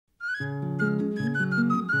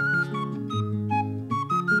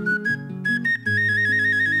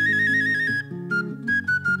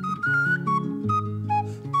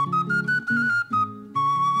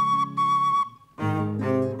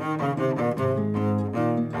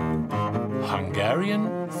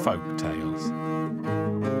Hungarian Folk Tales.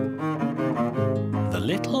 The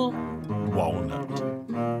Little Walnut.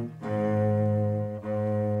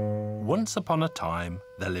 Once upon a time,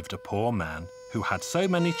 there lived a poor man who had so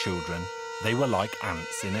many children they were like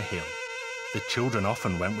ants in a hill. The children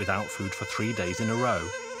often went without food for 3 days in a row.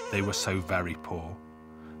 They were so very poor.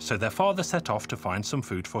 So their father set off to find some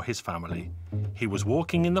food for his family. He was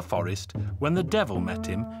walking in the forest when the devil met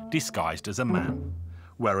him, disguised as a man.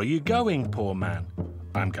 "Where are you going, poor man?"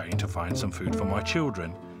 "I'm going to find some food for my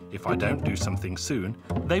children. If I don't do something soon,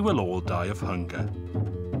 they will all die of hunger."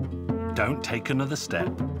 "Don't take another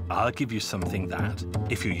step. I'll give you something that,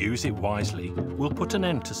 if you use it wisely, will put an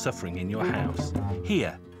end to suffering in your house.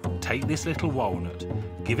 Here, take this little walnut.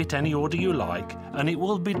 Give it any order you like, and it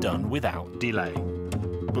will be done without delay."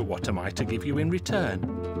 "But what am I to give you in return?"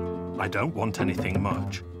 "I don't want anything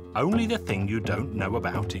much. Only the thing you don't know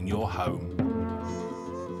about in your home."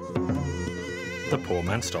 The poor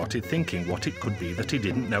man started thinking what it could be that he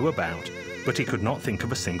didn't know about, but he could not think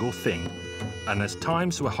of a single thing. And as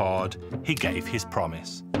times were hard, he gave his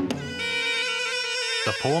promise.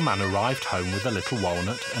 The poor man arrived home with a little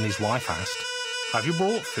walnut, and his wife asked, "Have you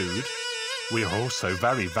brought food?" "We are all so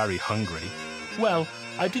very, very hungry." "Well,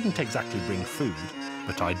 I didn't exactly bring food,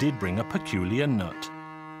 but I did bring a peculiar nut.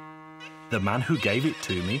 The man who gave it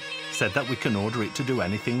to me said that we can order it to do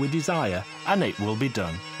anything we desire, and it will be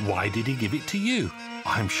done." "Why did he give it to you?"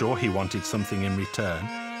 "I'm sure he wanted something in return."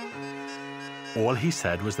 "All he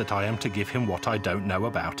said was that I am to give him what I don't know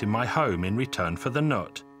about in my home in return for the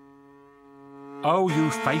nut." "Oh, you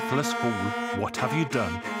faithless fool, what have you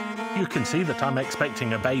done? You can see that I'm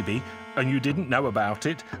expecting a baby, and you didn't know about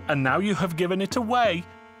it, and now you have given it away."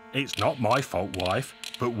 "It's not my fault, wife,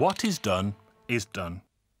 but what is done is done."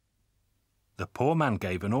 The poor man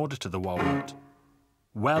gave an order to the walnut.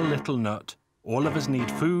 "Well, little nut, all of us need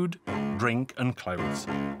food, drink and clothes.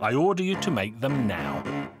 I order you to make them now."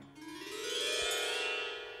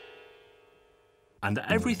 And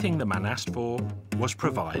everything the man asked for was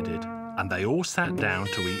provided, and they all sat down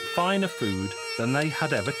to eat finer food than they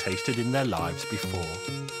had ever tasted in their lives before.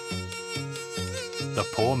 The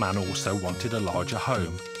poor man also wanted a larger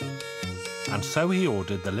home, and so he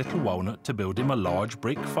ordered the little walnut to build him a large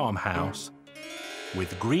brick farmhouse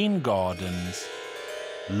with green gardens,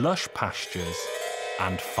 lush pastures,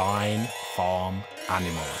 and fine farm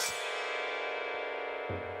animals.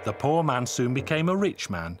 The poor man soon became a rich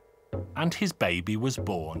man, and his baby was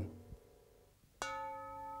born.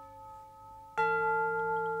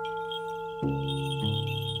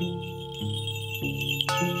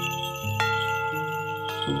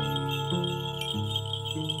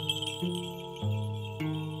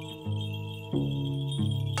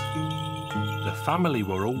 The family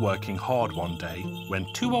were all working hard one day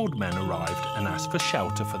when 2 old men arrived and asked for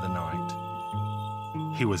shelter for the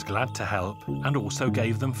night. He was glad to help and also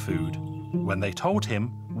gave them food. When they told him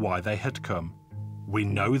why they had come, "We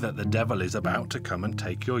know that the devil is about to come and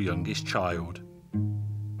take your youngest child.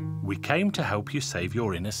 We came to help you save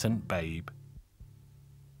your innocent babe.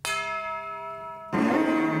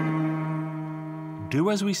 Do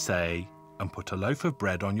as we say and put a loaf of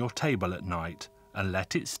bread on your table at night and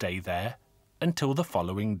let it stay there until the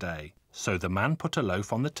following day." So the man put a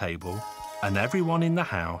loaf on the table, and everyone in the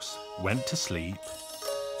house went to sleep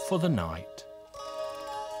for the night.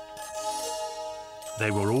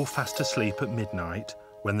 They were all fast asleep at midnight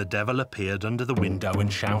when the devil appeared under the window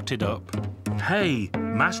and shouted up, "Hey,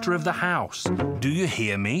 master of the house, do you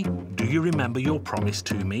hear me? Do you remember your promise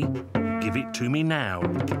to me? Give it to me now.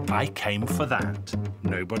 I came for that."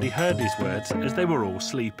 Nobody heard his words as they were all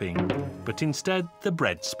sleeping, but instead the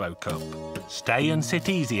bread spoke up. "Stay and sit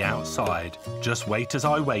easy outside. Just wait as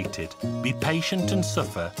I waited. Be patient and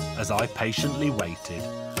suffer as I patiently waited.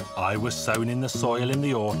 I was sown in the soil in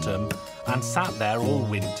the autumn and sat there all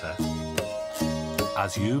winter,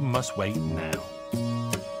 as you must wait now.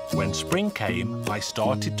 When spring came, I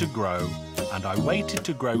started to grow, and I waited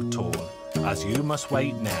to grow tall, as you must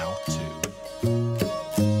wait now too.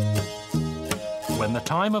 When the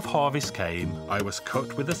time of harvest came, I was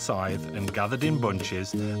cut with a scythe and gathered in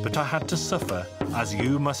bunches, but I had to suffer, as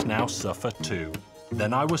you must now suffer too.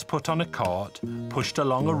 Then I was put on a cart, pushed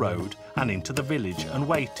along a road and into the village and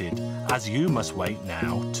waited, as you must wait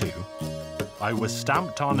now too. I was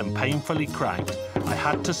stamped on and painfully cracked. I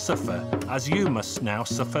had to suffer, as you must now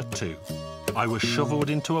suffer too. I was shoveled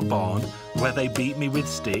into a barn where they beat me with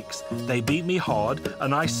sticks. They beat me hard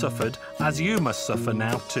and I suffered, as you must suffer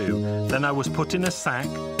now too. Then I was put in a sack,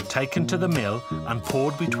 taken to the mill and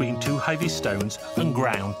poured between two heavy stones and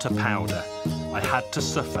ground to powder. I had to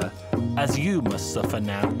suffer, as you must suffer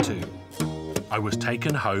now too. I was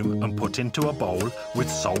taken home and put into a bowl with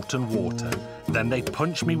salt and water. Then they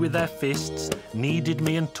punched me with their fists, kneaded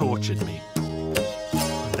me and tortured me.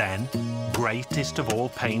 Then, greatest of all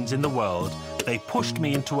pains in the world, they pushed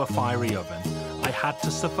me into a fiery oven. I had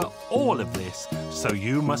to suffer all of this, so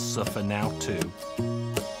you must suffer now too.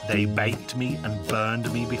 They baked me and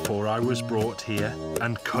burned me before I was brought here,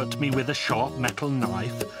 and cut me with a sharp metal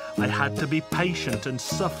knife. I had to be patient and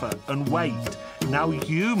suffer and wait. Now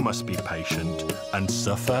you must be patient and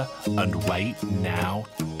suffer and wait now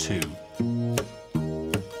too.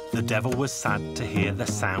 The devil was sad to hear the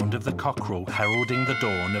sound of the cockerel heralding the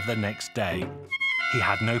dawn of the next day. He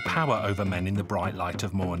had no power over men in the bright light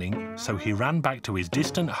of morning, so he ran back to his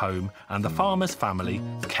distant home, and the farmer's family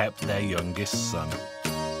kept their youngest son.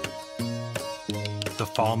 The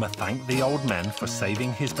farmer thanked the old men for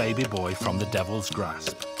saving his baby boy from the devil's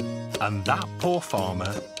grasp. And that poor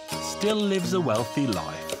farmer still lives a wealthy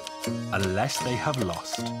life, unless they have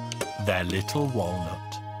lost their little walnut.